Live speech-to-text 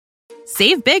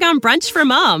Save big on brunch for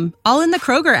mom, all in the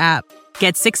Kroger app.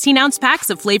 Get 16-ounce packs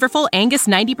of flavorful Angus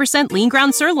 90% lean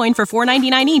ground sirloin for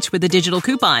 $4.99 each with a digital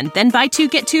coupon. Then buy 2,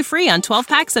 get 2 free on 12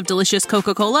 packs of delicious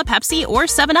Coca-Cola, Pepsi, or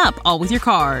 7-Up, all with your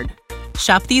card.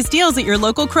 Shop these deals at your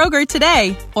local Kroger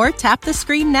today, or tap the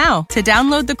screen now to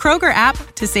download the Kroger app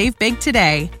to save big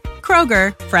today.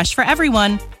 Kroger, fresh for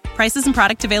everyone. Prices and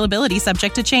product availability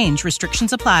subject to change.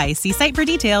 Restrictions apply. See site for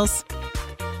details.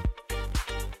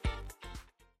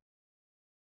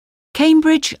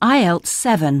 Cambridge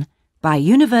IELTS-7 by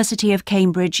University of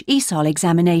Cambridge ESOL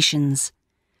Examinations.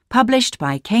 Published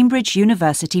by Cambridge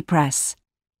University Press.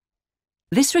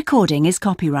 This recording is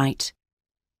copyright.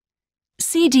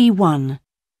 CD 1.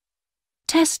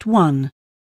 Test 1.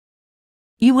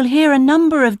 You will hear a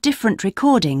number of different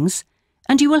recordings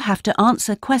and you will have to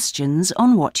answer questions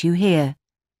on what you hear.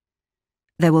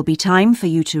 There will be time for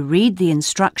you to read the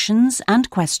instructions and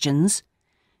questions,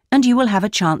 and you will have a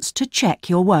chance to check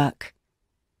your work.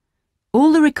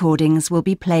 All the recordings will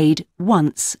be played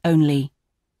once only.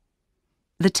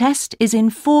 The test is in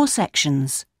 4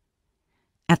 sections.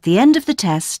 At the end of the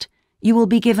test, you will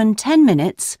be given 10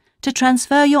 minutes to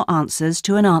transfer your answers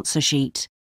to an answer sheet.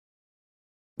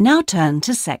 Now turn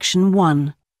to Section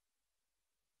 1.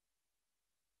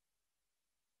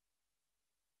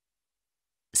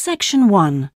 Section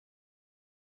 1.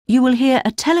 You will hear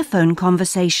a telephone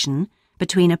conversation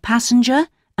between a passenger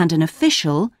and an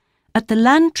official at the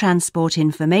Land Transport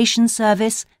Information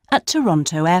Service at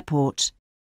Toronto Airport.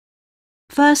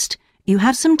 First, you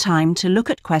have some time to look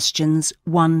at questions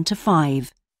 1 to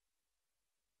 5.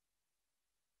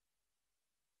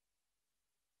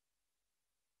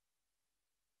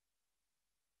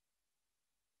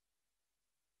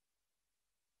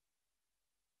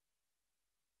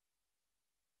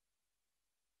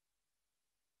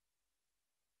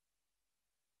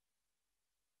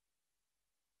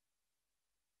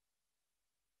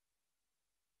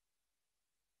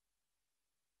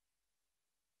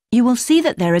 You will see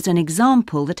that there is an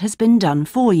example that has been done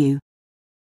for you.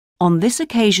 On this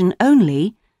occasion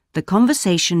only, the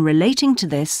conversation relating to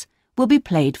this will be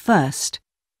played first.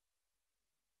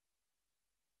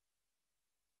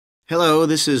 Hello,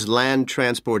 this is Land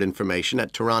Transport Information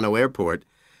at Toronto Airport.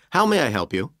 How may I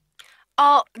help you?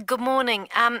 Oh, good morning.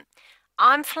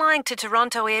 I'm flying to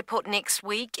Toronto Airport next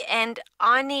week and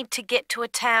I need to get to a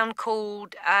town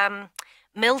called,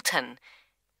 Milton.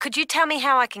 Could you tell me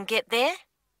how I can get there?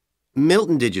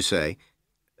 Milton, did you say?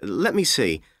 Let me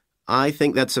see. I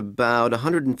think that's about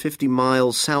 150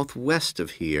 miles southwest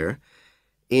of here.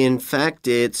 In fact,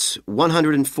 it's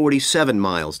 147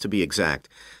 miles to be exact.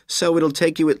 So it'll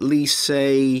take you at least,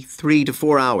 say, 3 to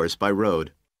 4 hours by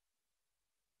road.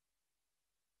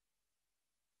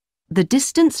 The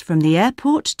distance from the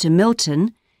airport to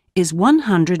Milton is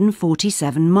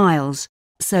 147 miles,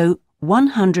 so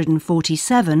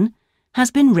 147 has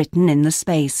been written in the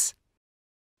space.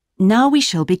 Now we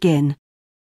shall begin.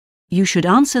 You should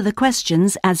answer the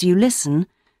questions as you listen,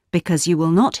 because you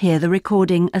will not hear the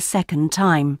recording a second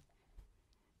time.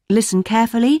 Listen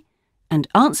carefully and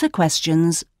answer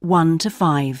questions 1 to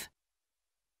 5.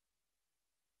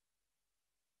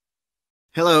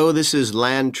 Hello, this is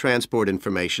Land Transport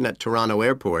Information at Toronto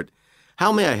Airport.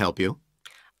 How may I help you?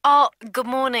 Oh, good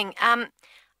morning.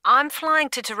 I'm flying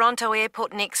to Toronto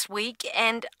Airport next week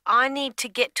and I need to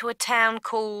get to a town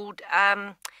called,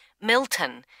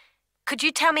 Milton. Could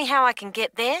you tell me how I can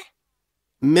get there?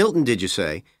 Milton, did you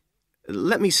say?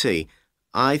 Let me see.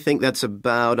 I think that's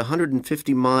about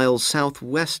 150 miles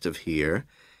southwest of here.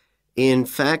 In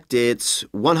fact, it's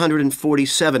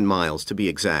 147 miles to be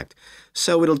exact.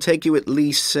 So it'll take you at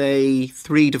least, say,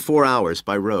 3 to 4 hours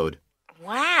by road.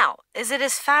 Wow, is it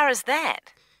as far as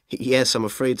that? Yes, I'm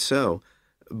afraid so.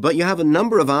 But you have a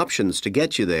number of options to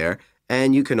get you there,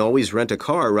 and you can always rent a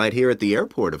car right here at the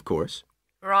airport, of course.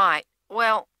 Right.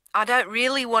 Well, I don't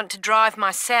really want to drive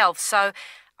myself, so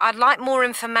I'd like more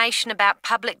information about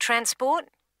public transport.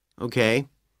 Okay.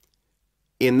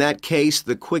 In that case,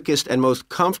 the quickest and most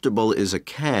comfortable is a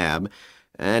cab,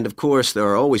 and of course there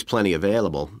are always plenty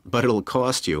available, but it'll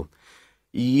cost you.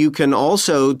 You can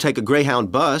also take a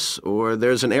Greyhound bus, or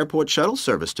there's an airport shuttle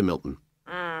service to Milton.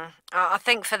 I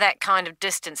think for that kind of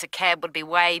distance, a cab would be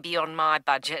way beyond my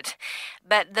budget.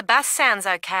 But the bus sounds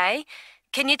okay.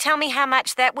 Can you tell me how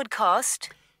much that would cost?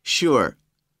 Sure.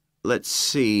 Let's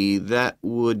see, that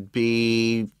would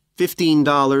be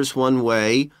 $15 one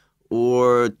way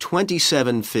or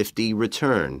 $27.50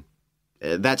 return.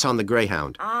 That's on the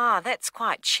Greyhound. Ah, that's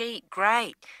quite cheap.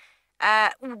 Great.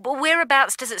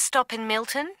 Whereabouts does it stop in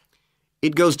Milton?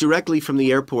 It goes directly from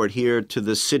the airport here to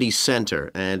the city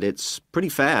center, and it's pretty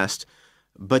fast.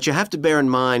 But you have to bear in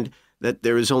mind that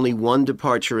there is only one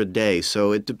departure a day,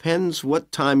 so it depends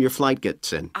what time your flight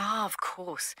gets in. Oh, of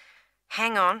course.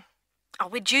 Hang on. Oh,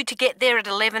 we're due to get there at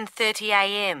 11:30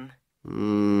 a.m.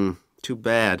 Too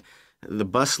bad. The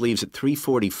bus leaves at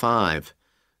 3:45,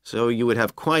 so you would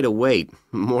have quite a wait,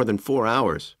 more than 4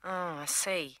 hours. Oh, I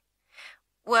see.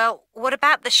 Well, what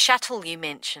about the shuttle you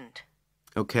mentioned?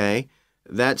 Okay,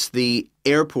 that's the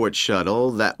airport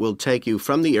shuttle that will take you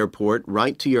from the airport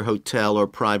right to your hotel or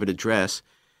private address.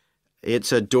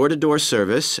 It's a door-to-door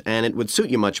service, and it would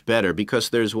suit you much better because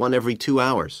there's one every 2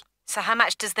 hours. So how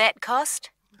much does that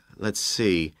cost? Let's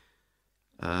see.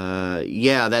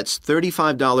 Yeah, that's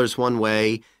 $35 one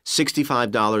way,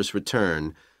 $65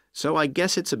 return. So I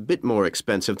guess it's a bit more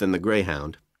expensive than the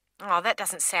Greyhound. Oh, that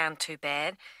doesn't sound too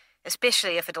bad,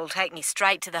 especially if it'll take me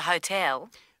straight to the hotel.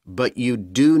 But you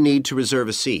do need to reserve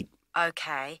a seat.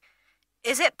 Okay.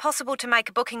 Is it possible to make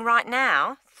a booking right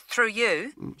now, through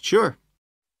you? Sure.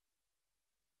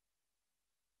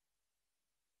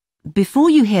 Before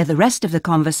you hear the rest of the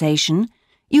conversation,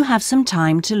 you have some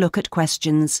time to look at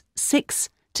questions 6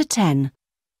 to 10.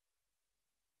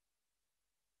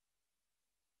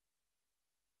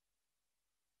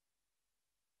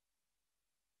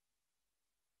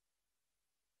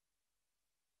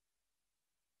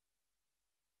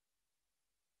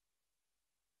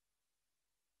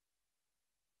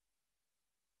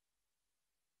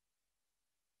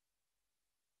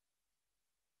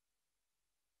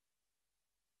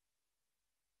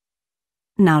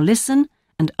 Now listen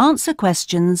and answer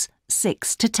questions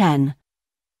 6 to 10.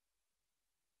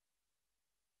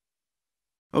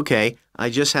 Okay,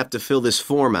 I just have to fill this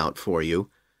form out for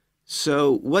you.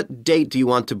 So, what date do you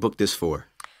want to book this for?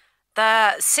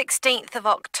 The 16th of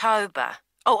October.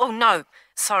 Oh, no.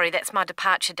 Sorry, that's my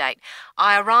departure date.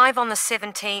 I arrive on the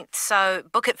 17th, so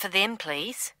book it for them,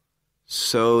 please.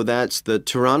 So that's the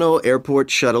Toronto Airport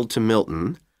shuttle to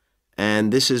Milton.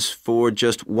 And this is for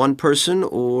just one person,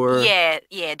 or...? Yeah,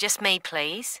 just me,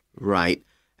 please. Right.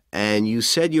 And you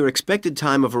said your expected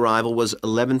time of arrival was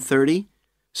 11:30?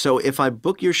 So if I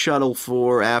book your shuttle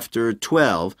for after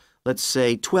 12, let's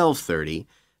say 12:30,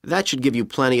 that should give you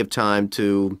plenty of time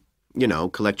to,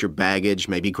 collect your baggage,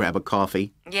 maybe grab a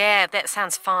coffee. Yeah, that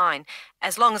sounds fine,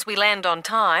 as long as we land on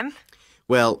time.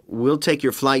 Well, we'll take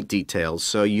your flight details,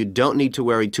 so you don't need to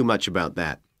worry too much about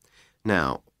that.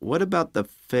 Now, what about the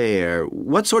fare?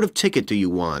 What sort of ticket do you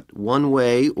want? One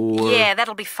way or... Yeah,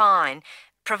 that'll be fine,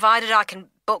 provided I can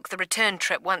book the return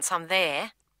trip once I'm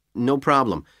there. No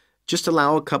problem. Just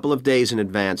allow a couple of days in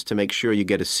advance to make sure you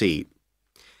get a seat.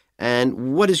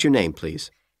 And what is your name, please?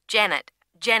 Janet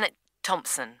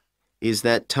Thompson. Is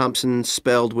that Thompson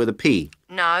spelled with a P?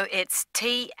 No, it's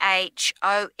Thomson.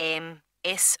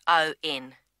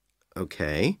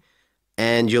 Okay.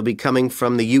 And you'll be coming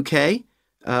from the UK?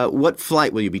 What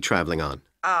flight will you be travelling on?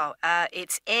 Oh,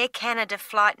 it's Air Canada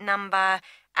flight number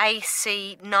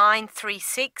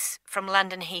AC936 from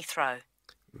London Heathrow.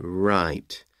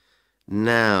 Right.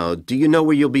 Now, do you know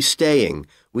where you'll be staying?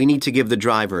 We need to give the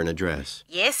driver an address.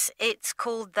 Yes, it's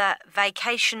called the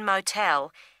Vacation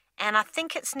Motel, and I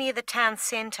think it's near the town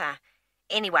centre.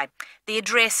 Anyway, the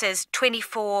address is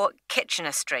 24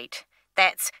 Kitchener Street.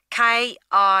 That's Kitchener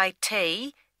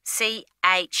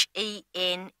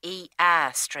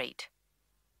Street.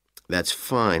 That's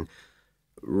fine.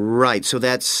 Right, so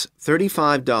that's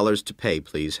 $35 to pay,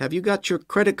 please. Have you got your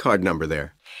credit card number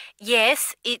there?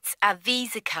 Yes, it's a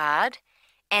Visa card,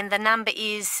 and the number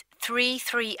is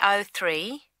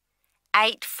 3303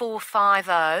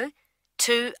 8450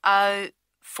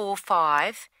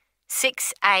 2045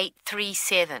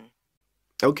 6837.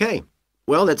 Okay.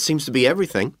 Well, that seems to be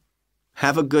everything.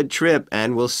 Have a good trip,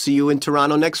 and we'll see you in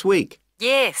Toronto next week.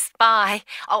 Yes, bye.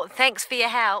 Oh, thanks for your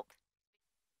help.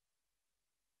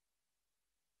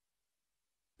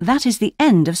 That is the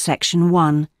end of section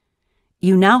 1.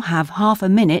 You now have half a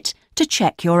minute to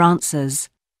check your answers.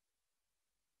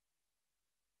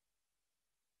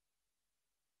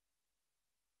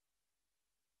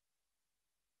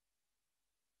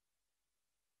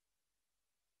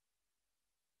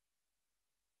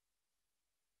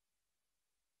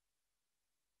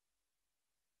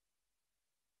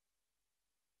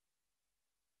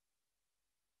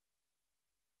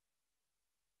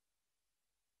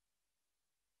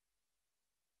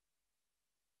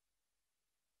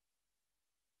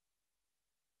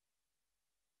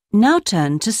 Now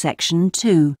turn to section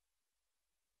 2.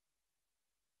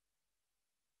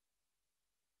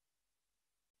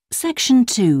 Section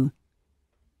 2.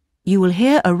 You will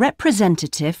hear a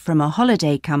representative from a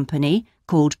holiday company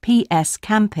called PS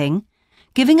Camping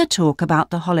giving a talk about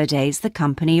the holidays the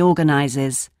company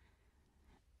organises.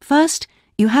 First,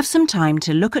 You have some time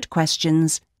to look at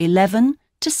questions 11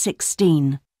 to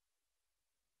 16.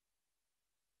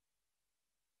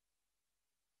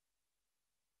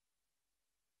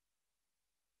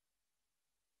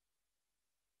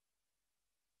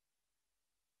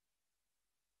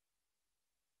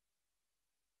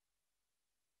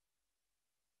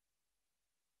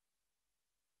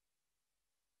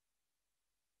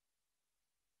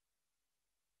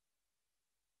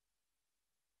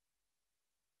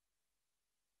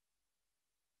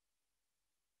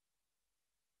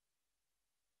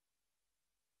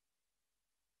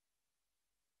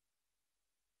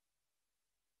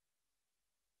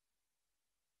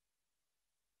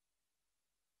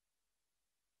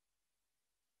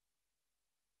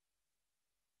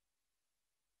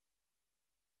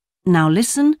 Now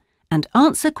listen and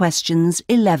answer questions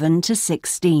 11 to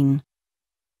 16.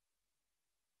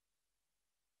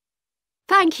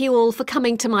 Thank you all for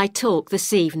coming to my talk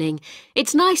this evening.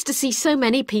 It's nice to see so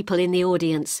many people in the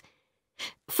audience.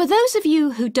 For those of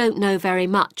you who don't know very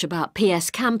much about PS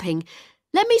Camping,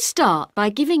 let me start by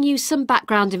giving you some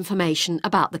background information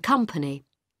about the company.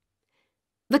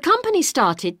 The company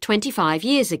started 25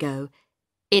 years ago.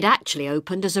 It actually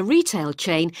opened as a retail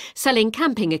chain selling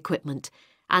camping equipment,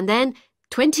 and then,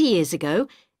 20 years ago,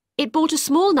 it bought a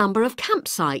small number of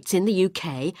campsites in the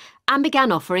UK and began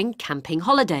offering camping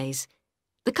holidays.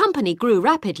 The company grew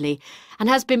rapidly and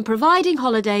has been providing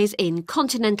holidays in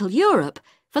continental Europe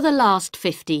for the last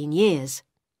 15 years.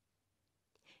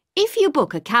 If you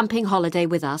book a camping holiday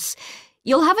with us,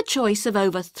 you'll have a choice of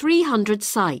over 300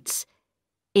 sites.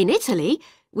 In Italy,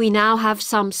 we now have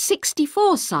some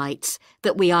 64 sites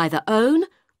that we either own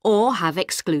or have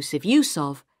exclusive use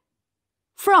of.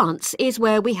 France is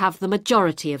where we have the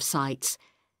majority of sites,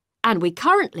 and we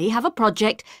currently have a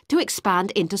project to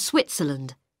expand into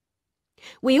Switzerland.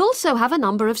 We also have a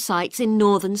number of sites in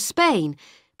northern Spain,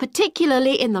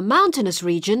 particularly in the mountainous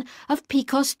region of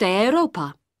Picos de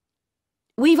Europa.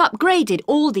 We've upgraded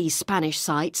all these Spanish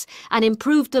sites and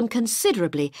improved them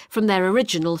considerably from their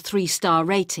original 3-star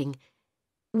rating.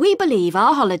 We believe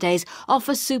our holidays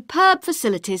offer superb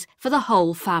facilities for the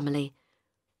whole family.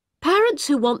 Parents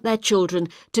who want their children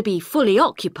to be fully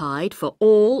occupied for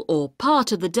all or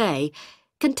part of the day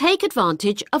can take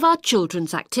advantage of our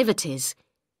children's activities.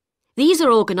 These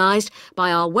are organised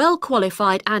by our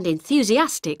well-qualified and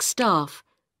enthusiastic staff.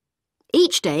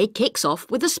 Each day kicks off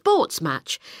with a sports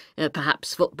match,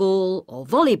 perhaps football or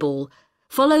volleyball,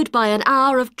 followed by an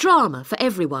hour of drama for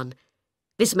everyone.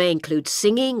 This may include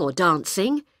singing or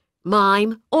dancing,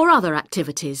 mime or other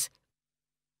activities.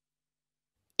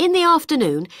 In the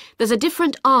afternoon, there's a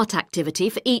different art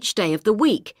activity for each day of the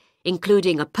week,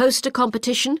 including a poster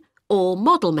competition or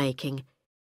model making.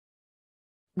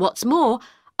 What's more,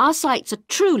 our sites are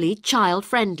truly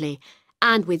child-friendly,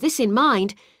 and with this in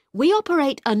mind, we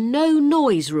operate a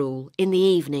no-noise rule in the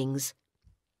evenings.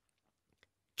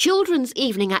 Children's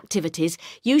evening activities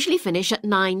usually finish at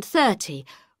 9:30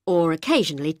 or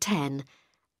occasionally 10,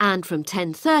 and from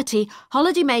 10:30,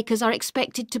 holidaymakers are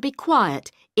expected to be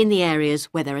quiet in the areas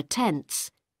where there are tents.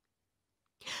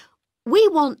 We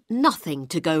want nothing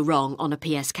to go wrong on a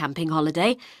PS Camping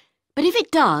holiday, but if it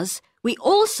does, we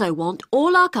also want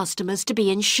all our customers to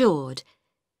be insured.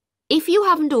 If you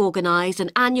haven't organised an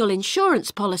annual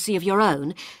insurance policy of your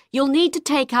own, you'll need to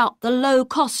take out the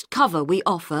low-cost cover we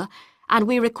offer, and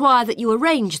we require that you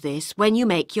arrange this when you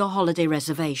make your holiday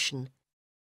reservation.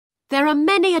 There are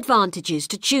many advantages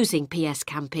to choosing PS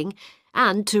Camping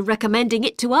and to recommending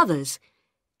it to others.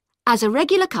 As a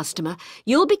regular customer,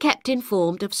 you'll be kept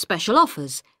informed of special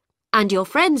offers, and your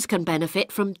friends can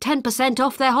benefit from 10%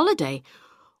 off their holiday,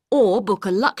 or book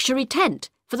a luxury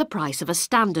tent for the price of a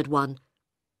standard one.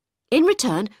 In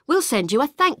return, we'll send you a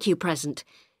thank you present,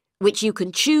 which you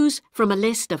can choose from a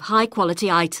list of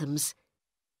high-quality items.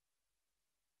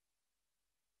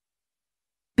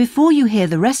 Before you hear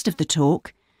the rest of the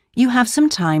talk, you have some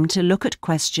time to look at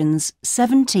questions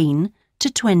 17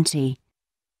 to 20.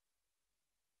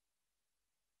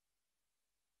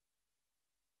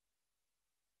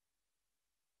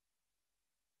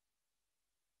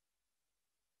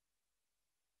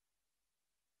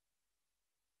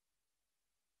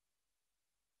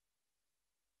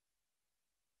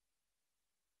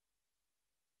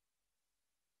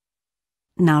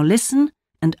 Now listen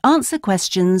and answer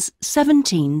questions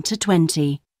 17 to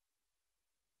 20.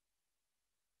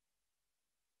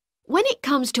 When it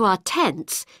comes to our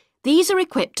tents, these are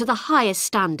equipped to the highest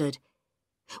standard.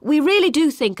 We really do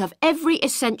think of every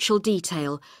essential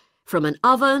detail, from an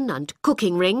oven and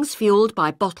cooking rings fuelled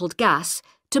by bottled gas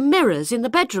to mirrors in the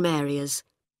bedroom areas.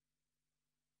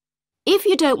 If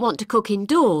you don't want to cook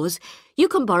indoors, you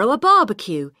can borrow a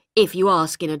barbecue if you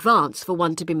ask in advance for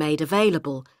one to be made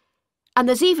available. And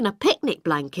there's even a picnic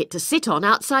blanket to sit on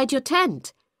outside your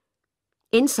tent.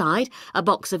 Inside, a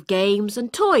box of games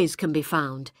and toys can be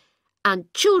found,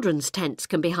 and children's tents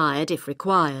can be hired if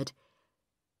required.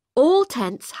 All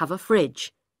tents have a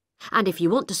fridge, and if you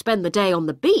want to spend the day on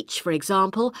the beach, for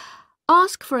example,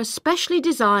 ask for a specially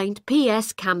designed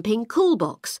PS Camping cool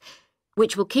box,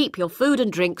 which will keep your food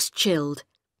and drinks chilled.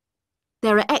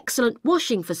 There are excellent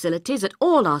washing facilities at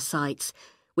all our sites,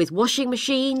 with washing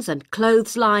machines and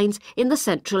clothes lines in the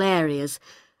central areas,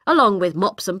 along with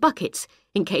mops and buckets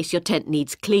in case your tent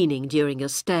needs cleaning during your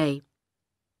stay.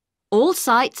 All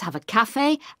sites have a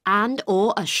cafe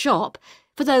and/or a shop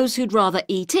for those who'd rather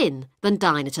eat in than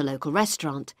dine at a local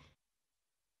restaurant.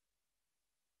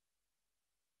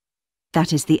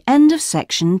 That is the end of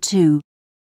section 2.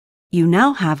 You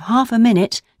now have half a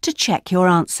minute to check your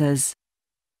answers.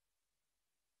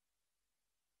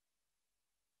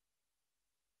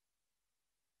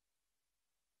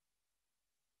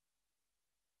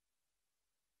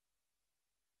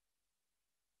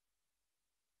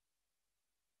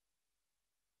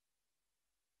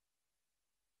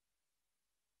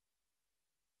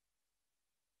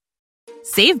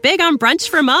 Save big on brunch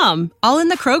for mom, all in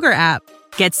the Kroger app.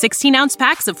 Get 16-ounce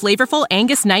packs of flavorful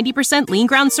Angus 90% lean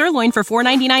ground sirloin for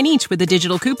 $4.99 each with a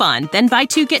digital coupon. Then buy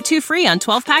 2, get 2 free on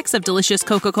 12 packs of delicious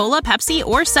Coca-Cola, Pepsi,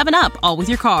 or 7-Up, all with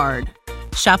your card.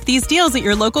 Shop these deals at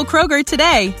your local Kroger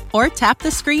today, or tap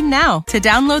the screen now to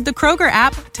download the Kroger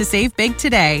app to save big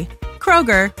today.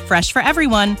 Kroger, fresh for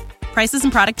everyone. Prices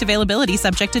and product availability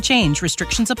subject to change.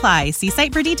 Restrictions apply. See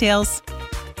site for details.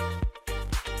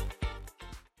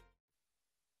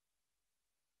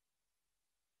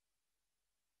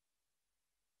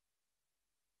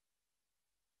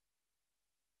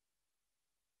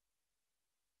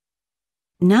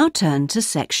 Now turn to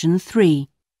section 3.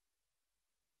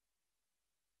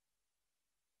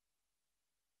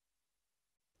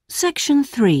 Section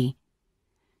 3.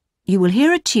 You will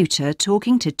hear a tutor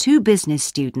talking to 2 business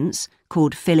students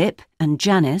called Philip and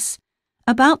Janice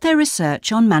about their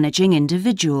research on managing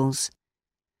individuals.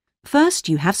 First,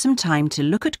 you have some time to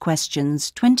look at questions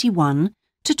 21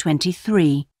 to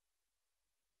 23.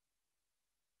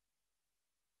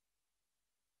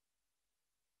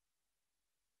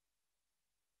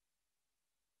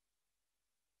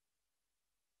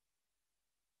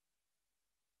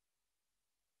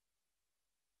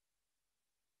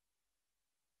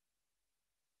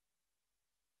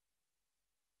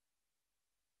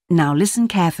 Now listen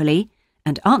carefully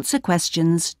and answer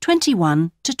questions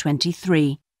 21 to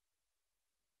 23.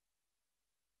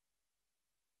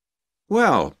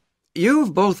 Well,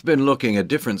 you've both been looking at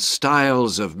different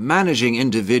styles of managing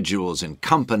individuals in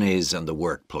companies and the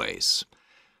workplace.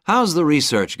 How's the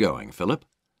research going, Philip?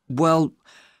 Well,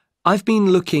 I've been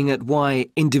looking at why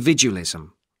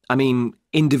individualism,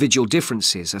 individual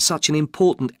differences, are such an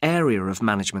important area of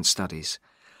management studies.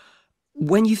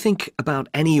 When you think about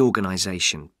any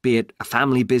organisation, be it a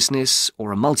family business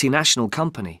or a multinational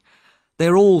company,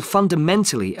 they're all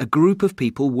fundamentally a group of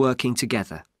people working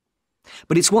together.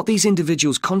 But it's what these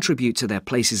individuals contribute to their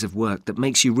places of work that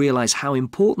makes you realise how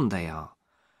important they are.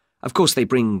 Of course, they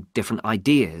bring different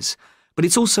ideas, but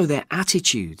it's also their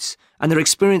attitudes and their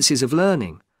experiences of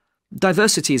learning.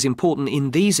 Diversity is important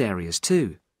in these areas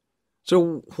too.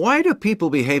 So why do people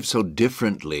behave so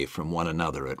differently from one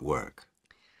another at work?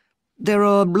 There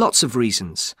are lots of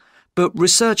reasons, but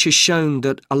research has shown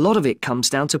that a lot of it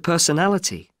comes down to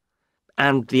personality.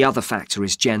 And the other factor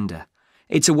is gender.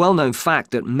 It's a well-known fact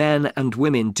that men and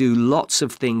women do lots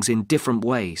of things in different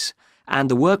ways, and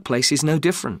the workplace is no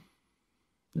different.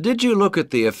 Did you look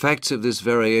at the effects of this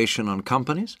variation on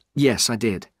companies? Yes, I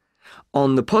did.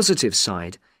 On the positive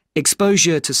side,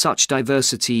 exposure to such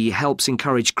diversity helps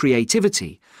encourage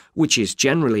creativity, which is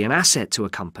generally an asset to a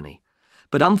company.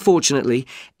 But unfortunately,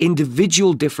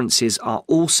 individual differences are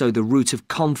also the root of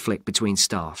conflict between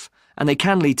staff, and they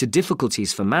can lead to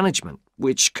difficulties for management,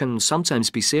 which can sometimes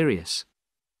be serious.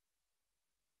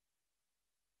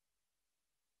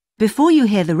 Before you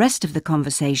hear the rest of the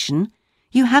conversation,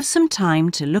 you have some time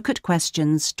to look at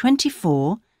questions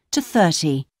 24 to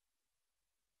 30.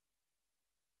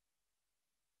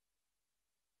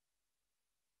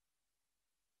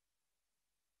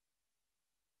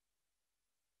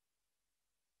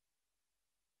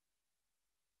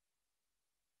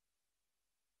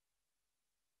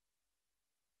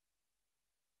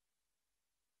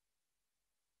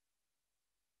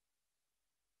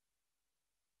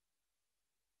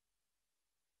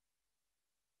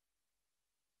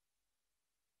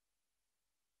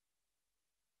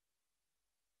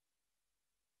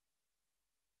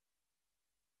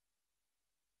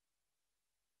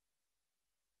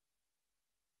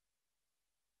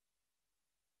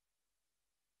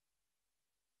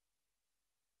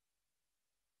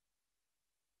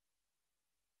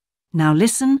 Now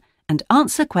listen and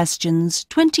answer questions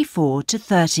 24 to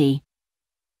 30.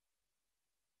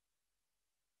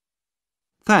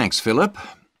 Thanks, Philip.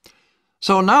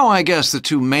 So now I guess the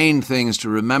two main things to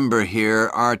remember here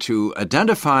are to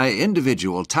identify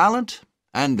individual talent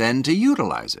and then to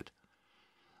utilize it.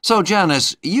 So,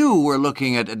 Janice, you were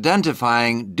looking at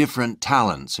identifying different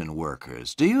talents in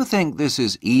workers. Do you think this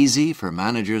is easy for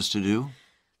managers to do?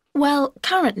 Well,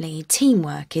 currently,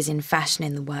 teamwork is in fashion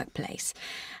in the workplace,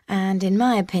 and in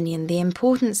my opinion, the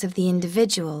importance of the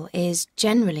individual is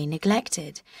generally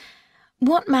neglected.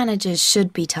 What managers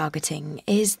should be targeting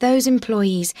is those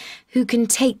employees who can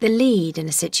take the lead in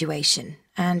a situation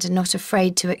and are not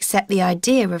afraid to accept the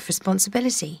idea of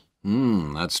responsibility.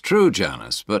 That's true,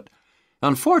 Janice, but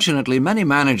unfortunately many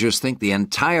managers think the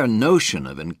entire notion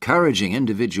of encouraging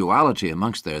individuality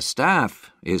amongst their staff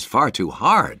is far too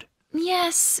hard.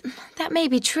 Yes, that may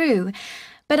be true,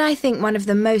 but I think one of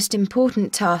the most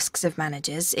important tasks of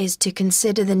managers is to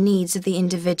consider the needs of the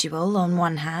individual on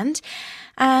one hand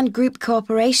and group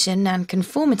cooperation and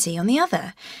conformity on the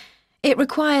other. It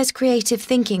requires creative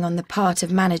thinking on the part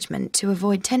of management to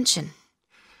avoid tension.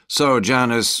 So,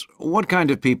 Janice, what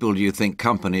kind of people do you think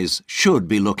companies should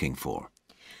be looking for?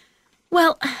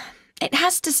 Well, it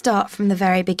has to start from the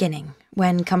very beginning,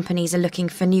 when companies are looking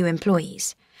for new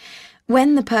employees.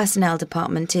 When the personnel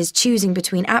department is choosing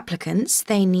between applicants,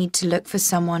 they need to look for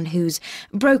someone who's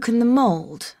broken the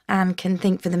mould and can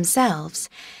think for themselves.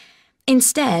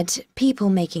 Instead, people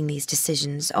making these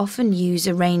decisions often use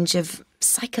a range of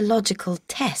psychological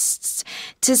tests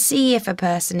to see if a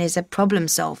person is a problem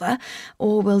solver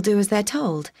or will do as they're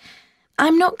told.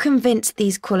 I'm not convinced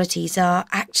these qualities are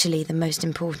actually the most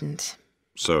important.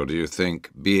 So do you think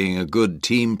being a good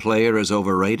team player is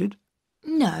overrated?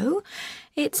 No,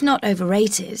 it's not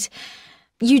overrated.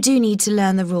 You do need to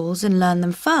learn the rules and learn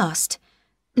them fast.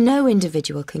 No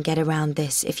individual can get around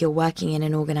this if you're working in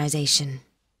an organisation.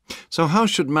 So how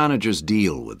should managers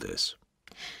deal with this?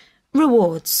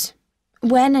 Rewards.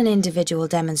 When an individual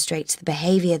demonstrates the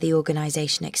behaviour the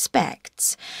organisation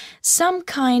expects, some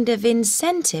kind of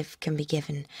incentive can be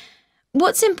given.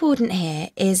 What's important here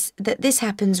is that this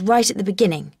happens right at the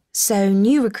beginning, so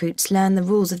new recruits learn the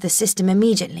rules of the system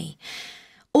immediately.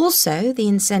 Also, the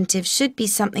incentive should be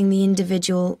something the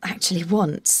individual actually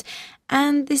wants,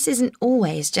 and this isn't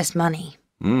always just money.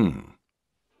 To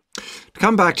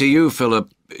come back to you,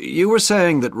 Philip, you were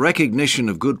saying that recognition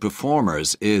of good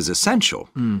performers is essential.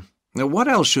 Now, what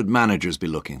else should managers be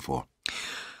looking for?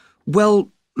 Well,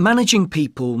 managing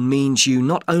people means you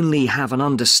not only have an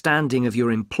understanding of your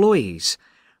employees,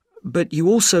 but you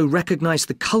also recognise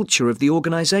the culture of the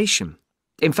organisation.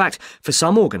 In fact, for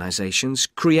some organisations,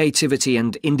 creativity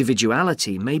and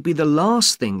individuality may be the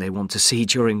last thing they want to see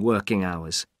during working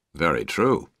hours. Very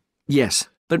true. Yes,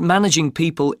 but managing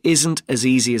people isn't as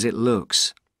easy as it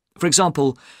looks. For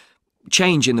example,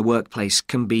 change in the workplace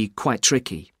can be quite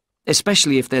tricky,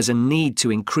 especially if there's a need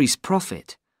to increase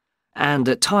profit. And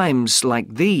at times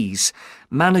like these,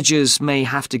 managers may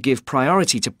have to give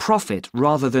priority to profit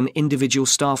rather than individual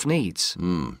staff needs.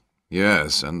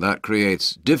 Yes, and that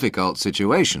creates difficult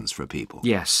situations for people.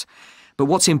 Yes, but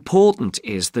what's important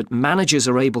is that managers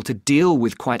are able to deal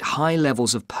with quite high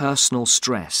levels of personal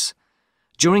stress.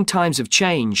 During times of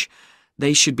change,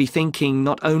 they should be thinking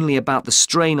not only about the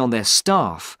strain on their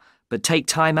staff, but take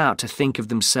time out to think of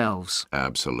themselves.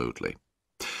 Absolutely.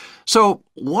 So,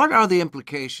 what are the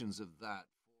implications of that?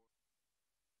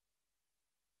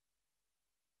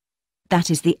 That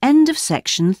is the end of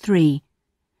section 3.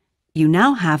 You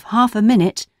now have half a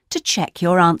minute to check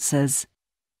your answers.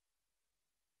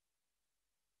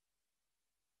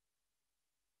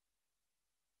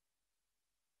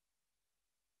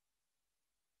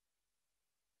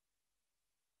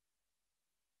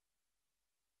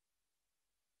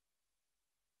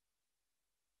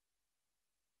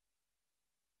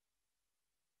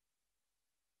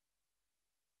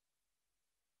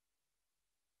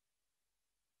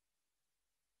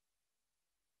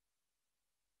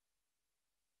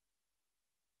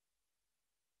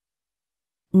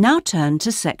 Now turn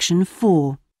to section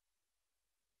 4.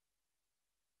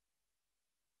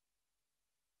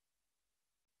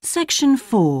 Section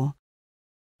 4.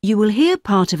 You will hear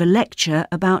part of a lecture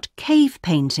about cave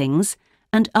paintings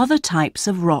and other types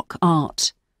of rock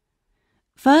art.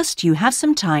 First, you have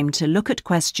some time to look at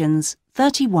questions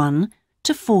 31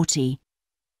 to 40.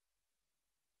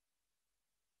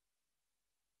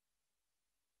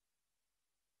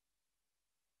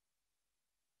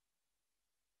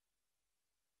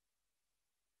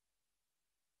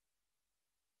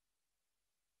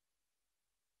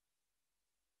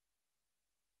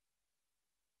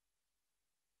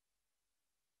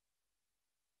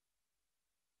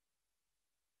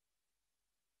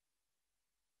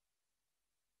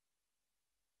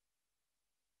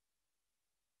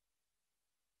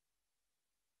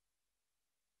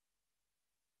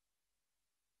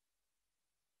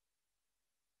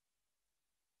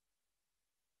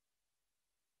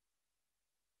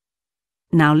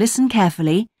 Now listen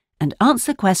carefully and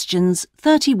answer questions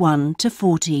 31 to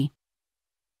 40.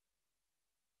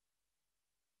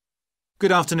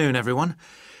 Good afternoon, everyone.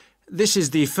 This is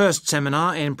the first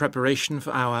seminar in preparation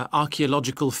for our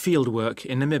archaeological fieldwork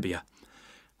in Namibia.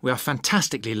 We are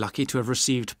fantastically lucky to have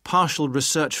received partial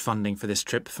research funding for this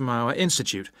trip from our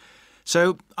institute,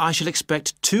 so I shall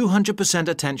expect 200%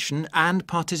 attention and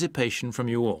participation from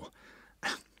you all.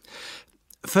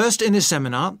 First in this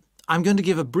seminar, I'm going to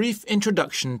give a brief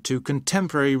introduction to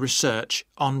contemporary research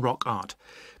on rock art,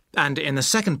 and in the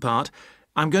second part,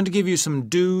 I'm going to give you some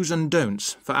do's and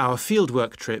don'ts for our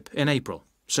fieldwork trip in April,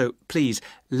 so please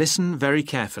listen very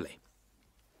carefully.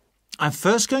 I'm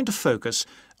first going to focus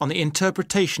on the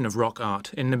interpretation of rock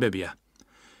art in Namibia.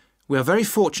 We are very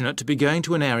fortunate to be going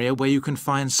to an area where you can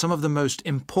find some of the most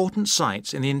important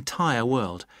sites in the entire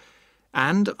world,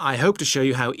 and I hope to show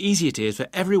you how easy it is for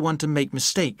everyone to make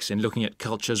mistakes in looking at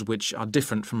cultures which are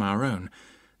different from our own,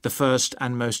 the first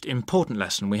and most important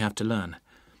lesson we have to learn.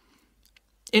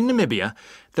 In Namibia,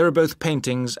 there are both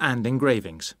paintings and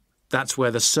engravings. That's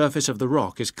where the surface of the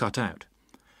rock is cut out.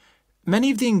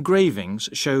 Many of the engravings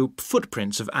show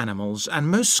footprints of animals, and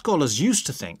most scholars used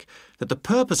to think that the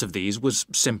purpose of these was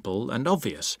simple and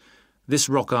obvious. This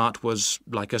rock art was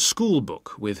like a school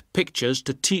book with pictures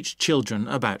to teach children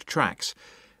about tracks,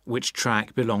 which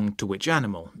track belonged to which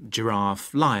animal,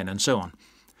 giraffe, lion, and so on.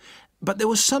 But there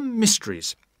were some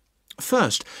mysteries.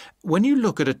 First, when you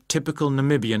look at a typical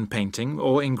Namibian painting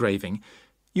or engraving,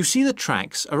 you see the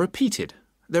tracks are repeated.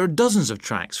 There are dozens of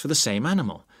tracks for the same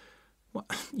animal. Well,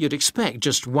 you'd expect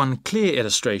just one clear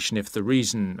illustration if the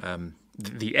reason,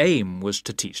 the aim, was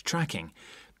to teach tracking.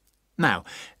 Now,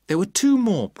 there were two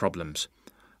more problems.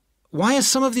 Why are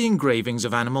some of the engravings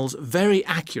of animals very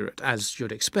accurate, as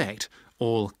you'd expect,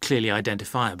 all clearly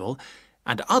identifiable,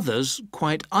 and others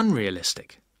quite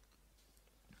unrealistic?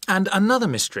 And another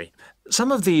mystery.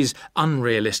 Some of these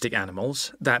unrealistic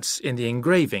animals, that's in the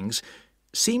engravings,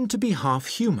 seem to be half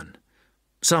human.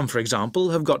 Some, for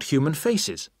example, have got human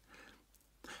faces.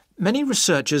 Many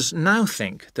researchers now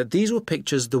think that these were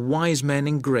pictures the wise men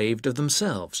engraved of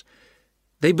themselves.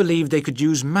 They believed they could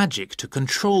use magic to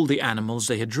control the animals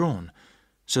they had drawn,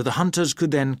 so the hunters could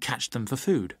then catch them for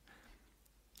food.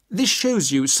 This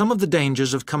shows you some of the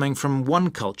dangers of coming from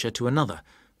one culture to another,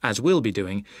 as we'll be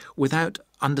doing, without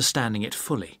understanding it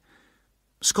fully.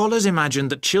 Scholars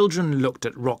imagined that children looked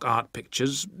at rock art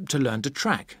pictures to learn to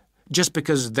track, just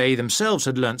because they themselves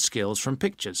had learnt skills from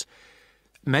pictures.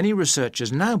 Many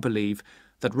researchers now believe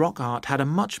that rock art had a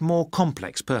much more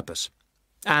complex purpose,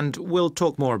 and we'll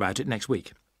talk more about it next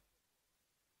week.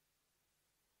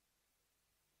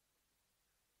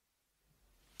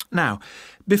 Now,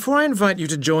 before I invite you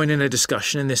to join in a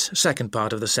discussion in this second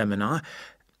part of the seminar,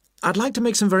 I'd like to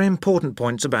make some very important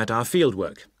points about our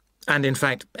fieldwork, and in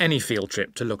fact any field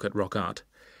trip to look at rock art.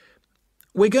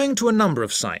 We're going to a number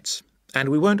of sites, and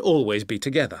we won't always be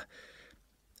together.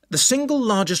 The single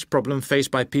largest problem faced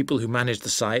by people who manage the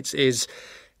sites is,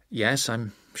 yes,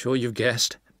 I'm sure you've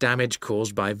guessed, damage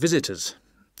caused by visitors,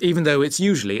 even though it's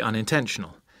usually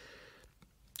unintentional.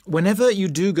 Whenever you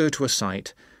do go to a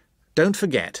site, don't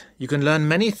forget you can learn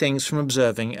many things from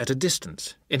observing at a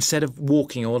distance, instead of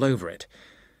walking all over it.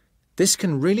 This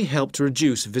can really help to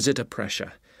reduce visitor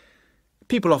pressure.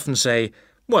 People often say,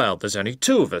 well, there's only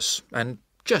 2 of us, and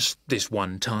just this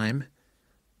one time.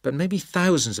 But maybe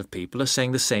thousands of people are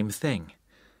saying the same thing.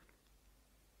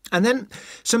 And then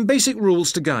some basic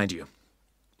rules to guide you.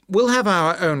 We'll have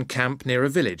our own camp near a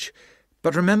village,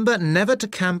 but remember never to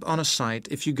camp on a site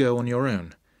if you go on your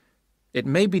own. It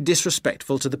may be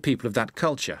disrespectful to the people of that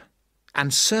culture,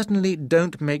 and certainly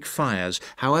don't make fires,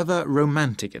 however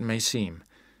romantic it may seem.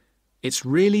 It's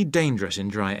really dangerous in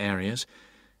dry areas,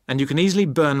 and you can easily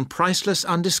burn priceless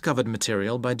undiscovered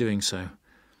material by doing so.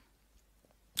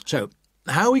 So,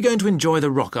 how are we going to enjoy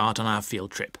the rock art on our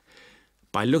field trip?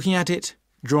 By looking at it,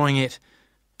 drawing it,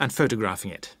 and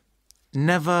photographing it.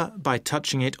 Never by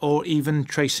touching it or even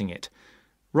tracing it.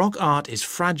 Rock art is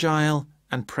fragile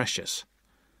and precious.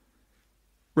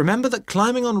 Remember that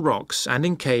climbing on rocks and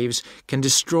in caves can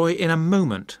destroy in a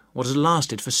moment what has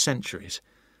lasted for centuries.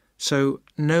 So,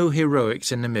 no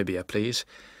heroics in Namibia, please.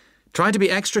 Try to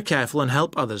be extra careful and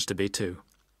help others to be too.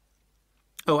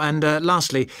 Oh, and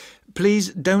lastly,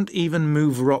 please don't even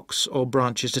move rocks or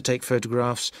branches to take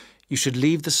photographs. You should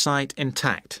leave the site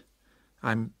intact.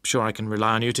 I'm sure I can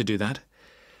rely on you to do that.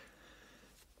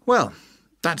 Well,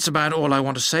 that's about all I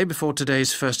want to say before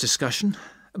today's first discussion.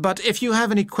 But if you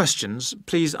have any questions,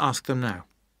 please ask them now.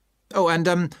 Oh,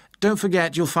 and don't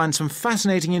forget you'll find some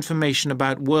fascinating information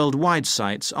about worldwide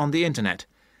sites on the internet.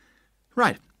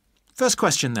 Right, first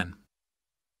question then.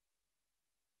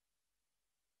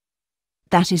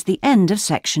 That is the end of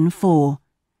section 4.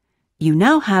 You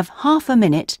now have half a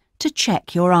minute to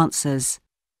check your answers.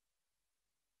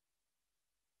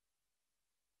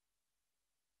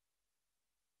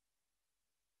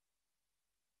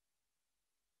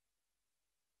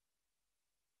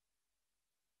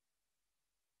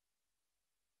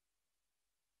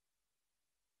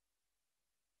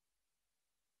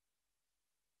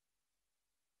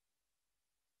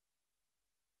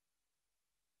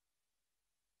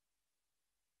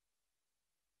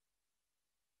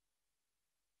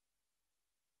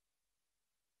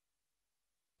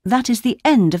 That is the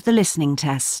end of the listening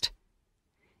test.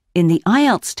 In the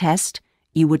IELTS test,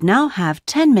 you would now have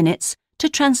 10 minutes to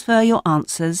transfer your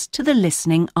answers to the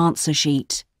listening answer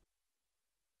sheet.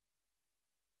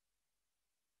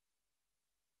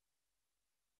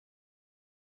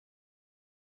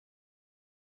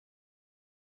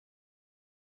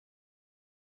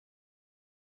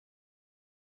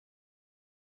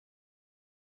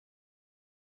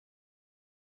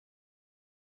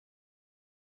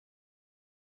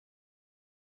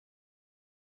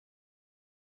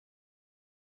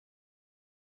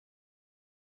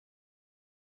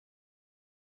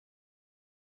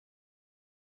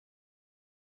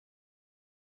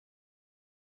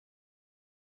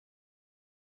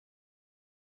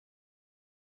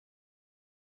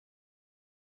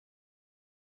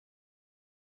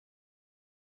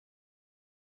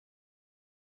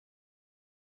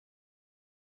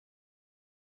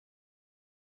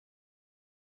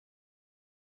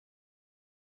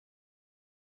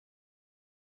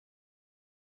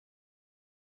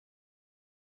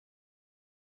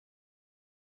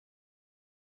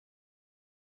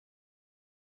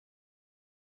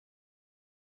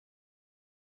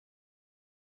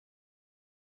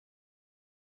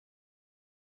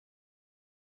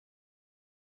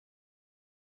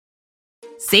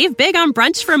 Save big on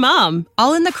brunch for mom,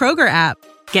 all in the Kroger app.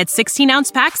 Get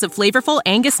 16-ounce packs of flavorful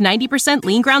Angus 90%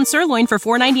 lean ground sirloin for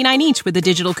 $4.99 each with a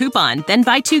digital coupon. Then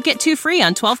buy 2, get 2 free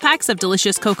on 12 packs of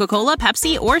delicious Coca-Cola,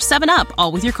 Pepsi, or 7-Up,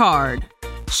 all with your card.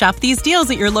 Shop these deals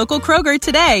at your local Kroger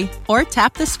today, or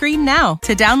tap the screen now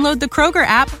to download the Kroger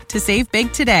app to save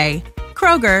big today.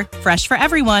 Kroger, fresh for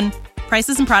everyone.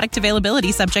 Prices and product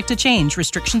availability subject to change.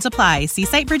 Restrictions apply. See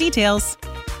site for details.